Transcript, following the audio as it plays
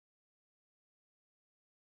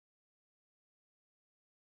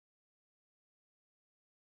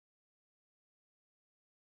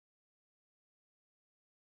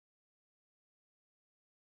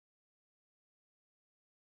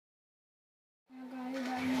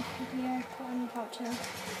part 2.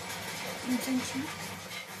 Acension.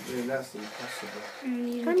 Yeah, that's impossible. How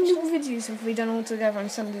many videos have we done all together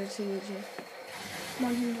and sent it to YouTube?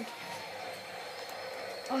 100.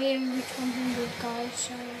 Oh yeah, we reached 100 guys,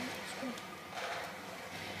 so that's good.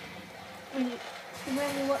 And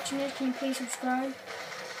when you're watching this, can you please subscribe?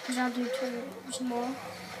 Because I'll do some more.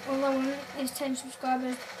 Although when it's 10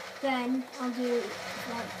 subscribers, then I'll do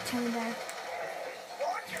like 10 a day.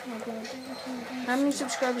 How many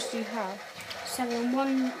subscribers do you have?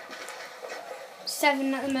 7.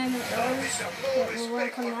 7 at the moment, guys. But we'll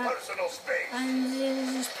work on that. And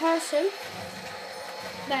there's this person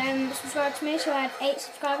that subscribed to me, so I had 8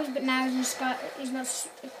 subscribers, but now he's not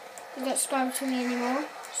subscribed to me anymore.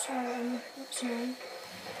 So that's annoying.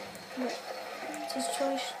 But it's his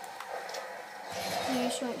choice. Yeah,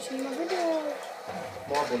 she won't see my video.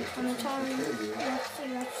 On the time, you have to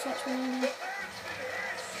search my name.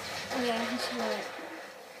 Oh yeah, this is right.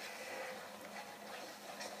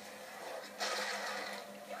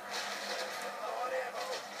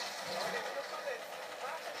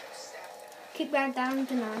 Keep that down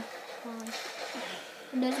to now.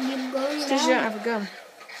 It doesn't keep going down. Because you don't have a gun.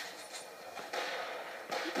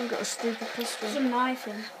 I've got a stupid pistol. There's a knife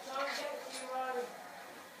in.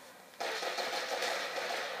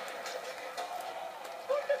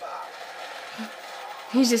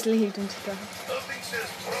 He's just leaving to go.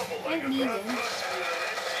 He's leaving.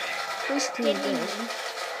 Basically, He's leaving.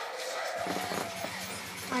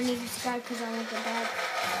 I needed to go because I want the dad.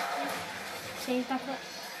 See, he's back up.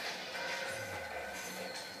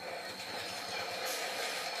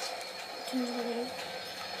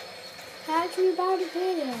 How do you build a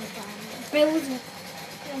barrier? Build it.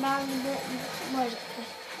 What is it?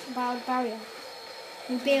 Build barrier.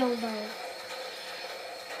 You build barrier.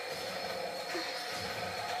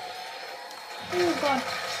 Oh god.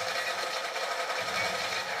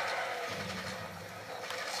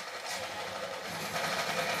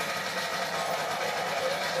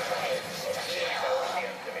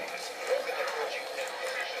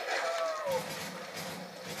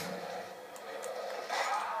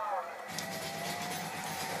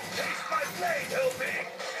 Help me!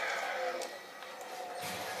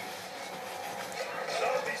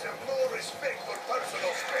 Zombies have more respect for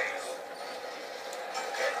personal space.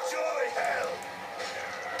 Enjoy hell!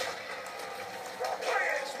 My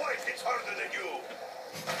ex-wife hits harder than you!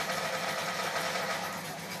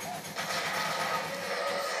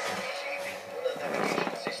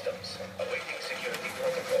 Navigation systems awaiting security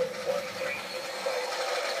protocol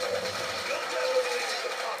 1325. You'll never release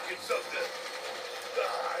the pockets of them.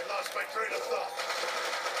 I lost my train of thought.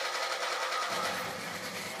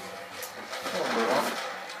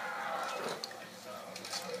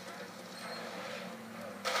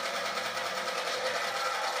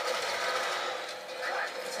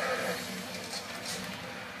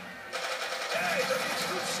 Hey, that's a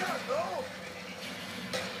good shot, no?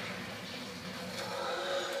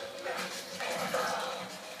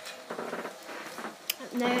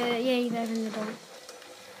 No, yeah, they're in the door.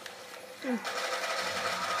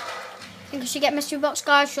 Think I should get mystery box,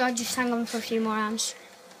 guys, or should I just hang on for a few more rounds?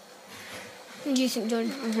 What do you think,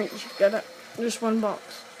 Jordan? I think you should get it. Just one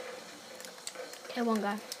box. Okay, one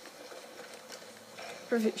go.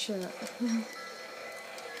 Perfect shirt.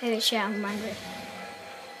 If it's shit, I'm angry.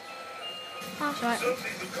 That's right.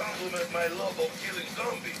 Something to compliment my love of killing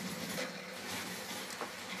zombies.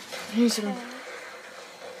 Use them.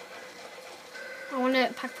 I want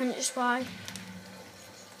to pack punch spy.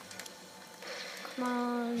 Come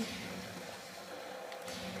on.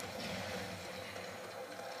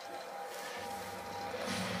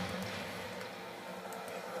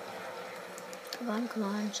 Come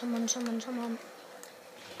on, someone.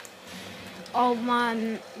 Oh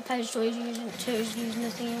man, Pedestal is using the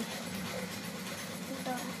thing.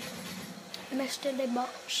 The mystery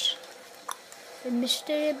box. The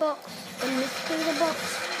mystery box.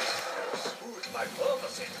 Smooth my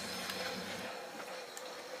purposes.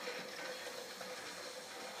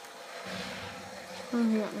 Oh,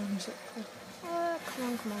 yeah, music.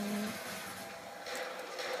 Come on.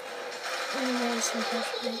 There's some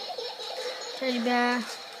possible. Teddy bear.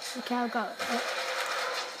 Okay, I've got it.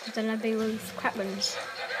 But then I'd be with crap ones.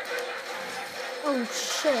 Oh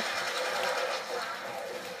shit.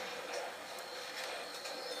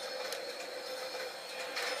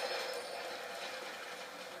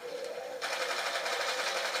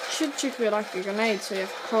 Should chuck it like a grenade so you have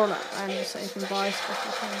to crawl it and so you can buy stuff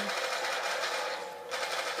or something.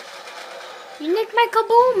 You nicked my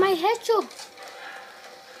kaboom, my headshot.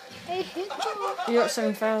 I hit you. You got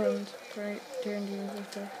 7,000 for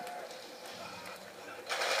 250.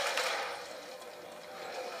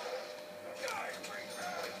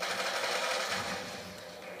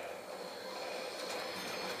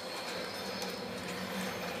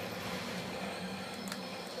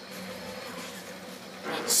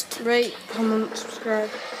 next. Rate, comment, subscribe.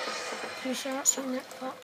 Appreciate that. See you next part.